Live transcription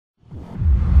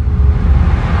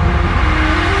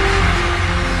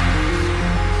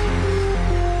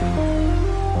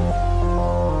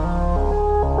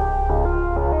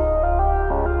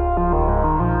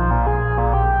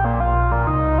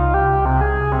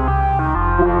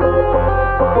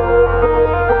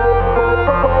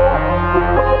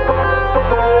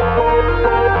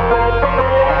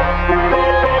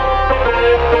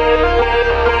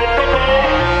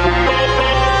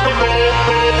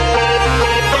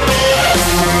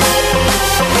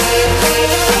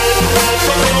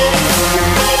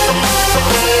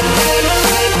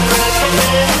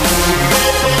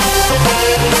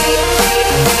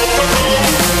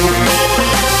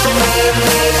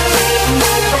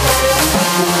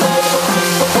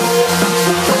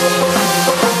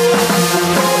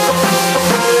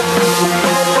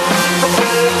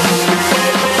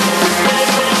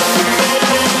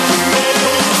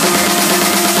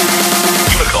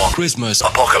Christmas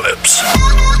apocalypse.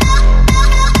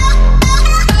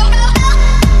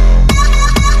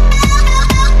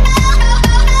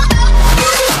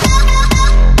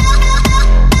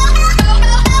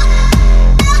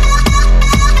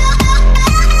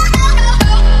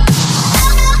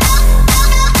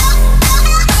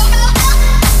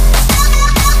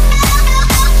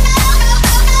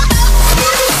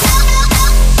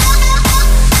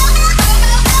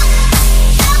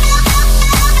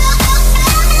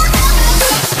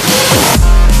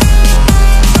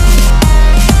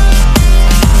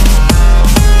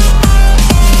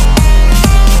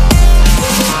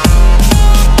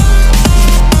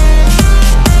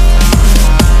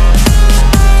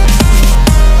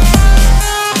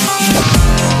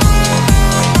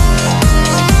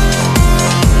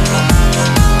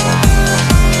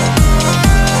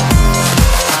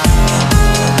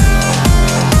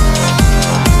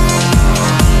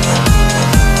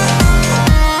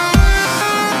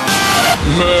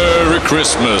 Merry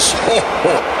Christmas! Ho, ho,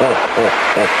 ho, ho,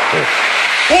 ho, ho.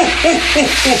 Ho, ho, ho,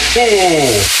 ho,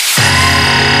 ho.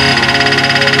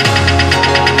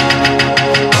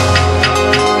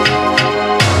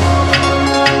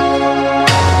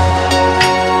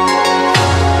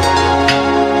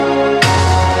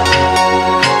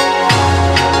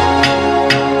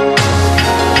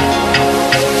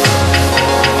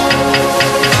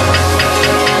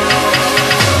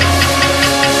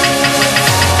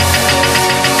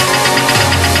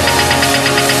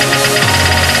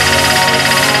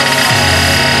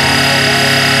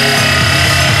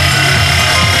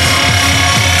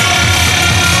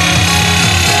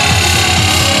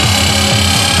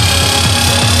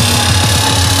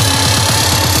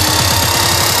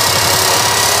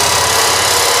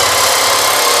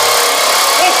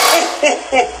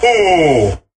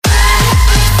 Ho!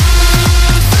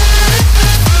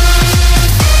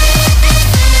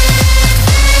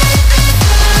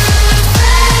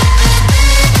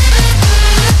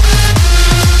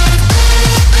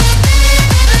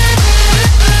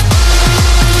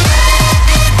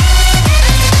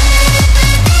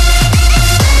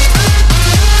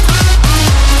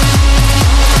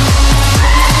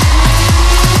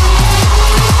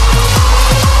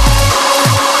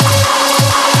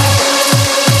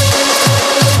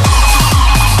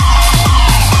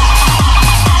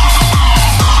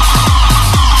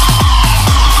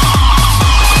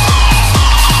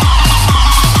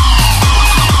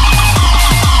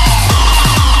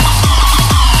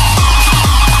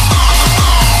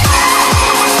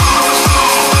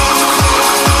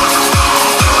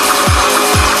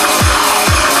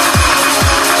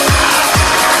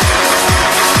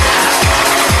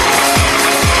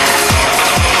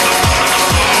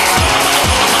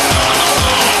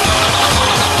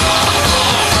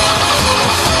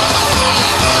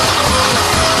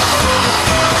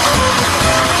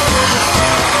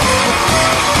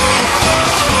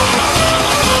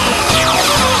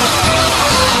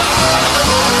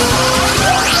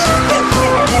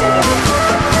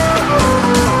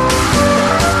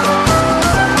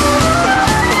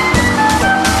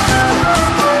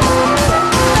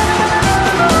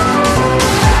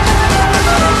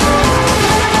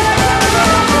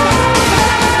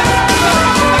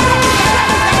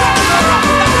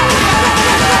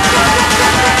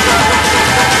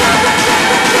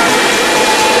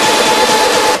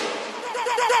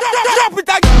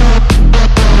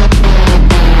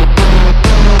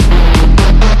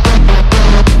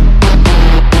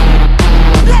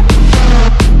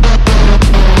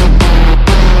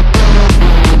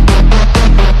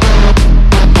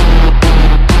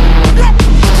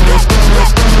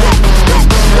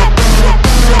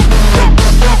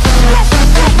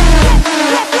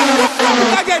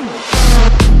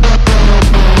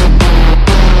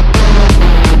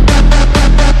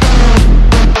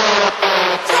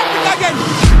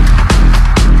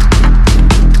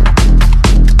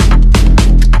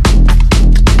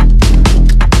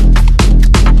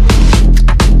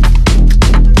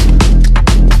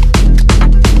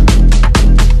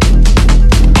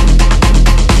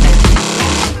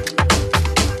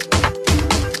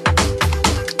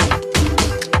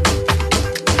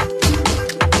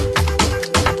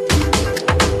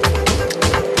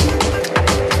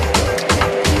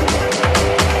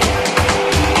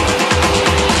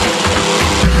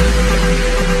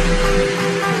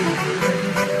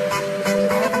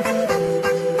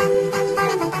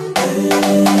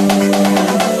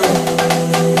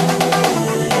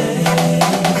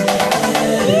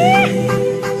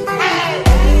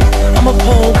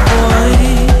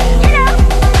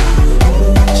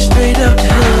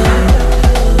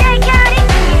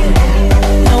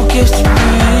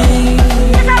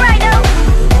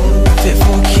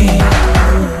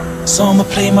 so I'ma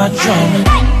play my drum.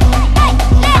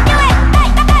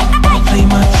 I'ma play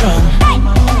my drum.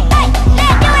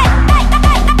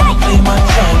 I'ma play my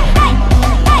drum.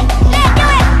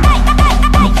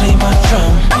 I'ma play my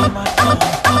drum.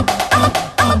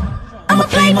 I'ma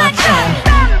play my drum.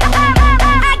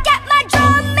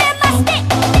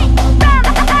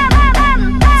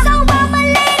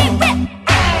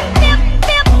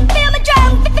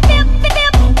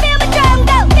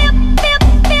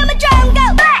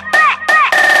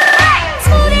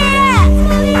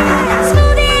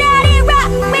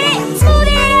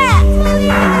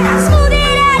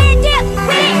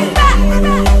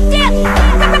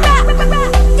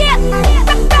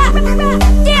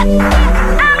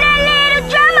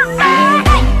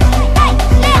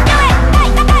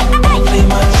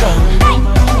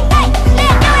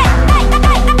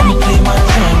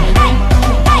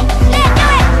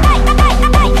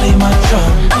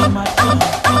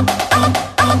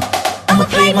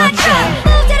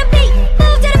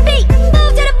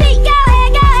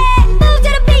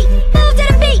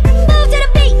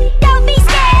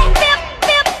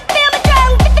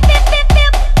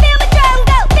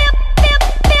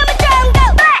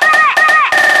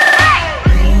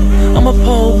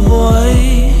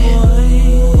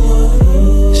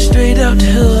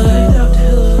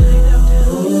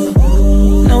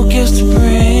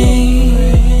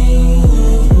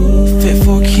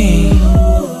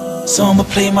 So I'ma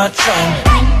play my drum.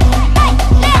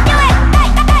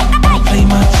 I'ma play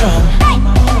my drum.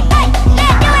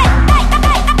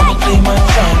 I'ma play my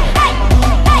drum.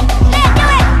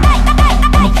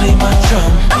 I'ma play my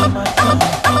drum.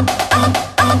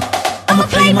 I'ma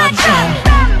play my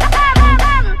drum.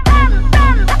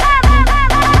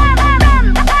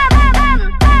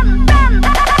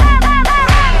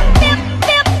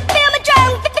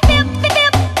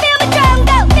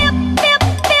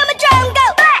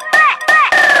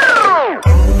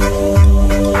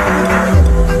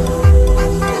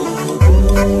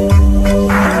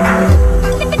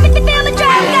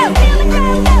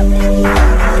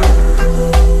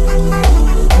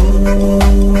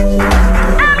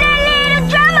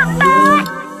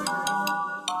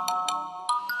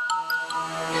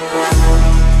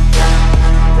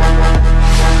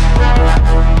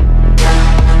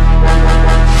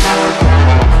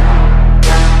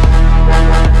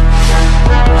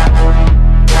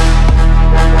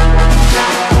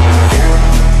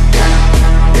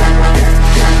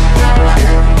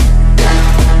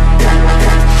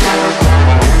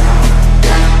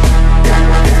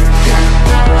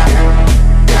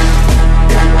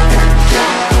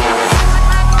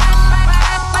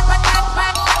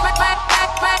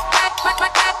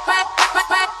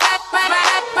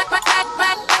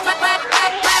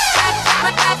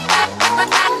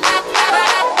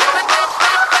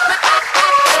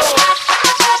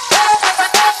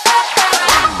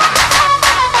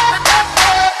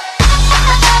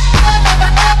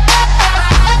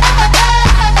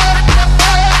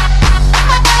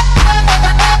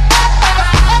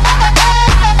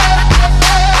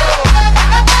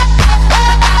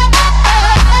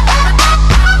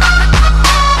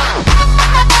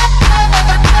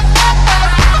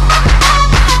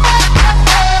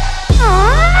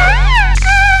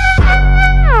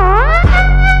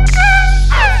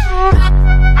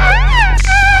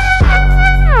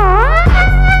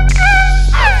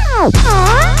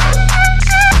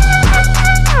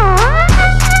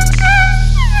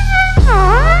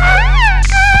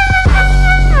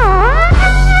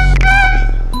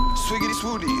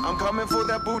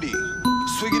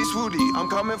 I'm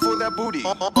coming for that booty.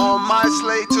 On my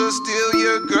slate to steal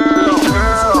your girl.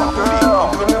 I'm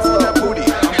coming for that booty.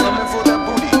 I'm coming for that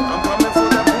booty. I'm coming for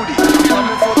that booty. I'm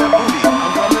coming for that booty.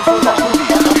 I'm coming for that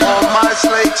booty. On my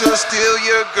slate to steal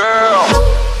your girl.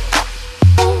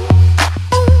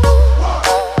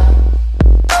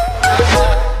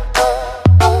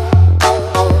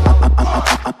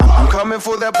 I'm coming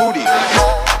for that booty.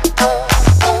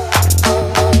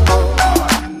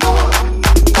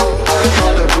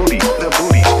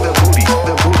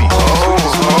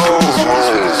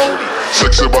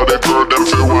 Sexy body girl, them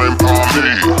feel wine for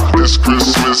me. This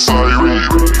Christmas I read.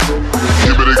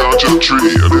 Give me the ganja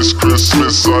tree. This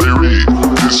Christmas I read.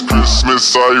 This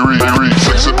Christmas I read.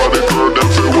 Sexy body girl, them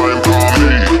feel wine for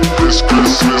me. This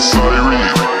Christmas I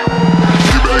read.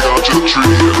 Give me the ganja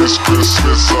tree. This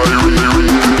Christmas I read.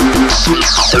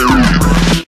 Christmas I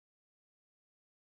read.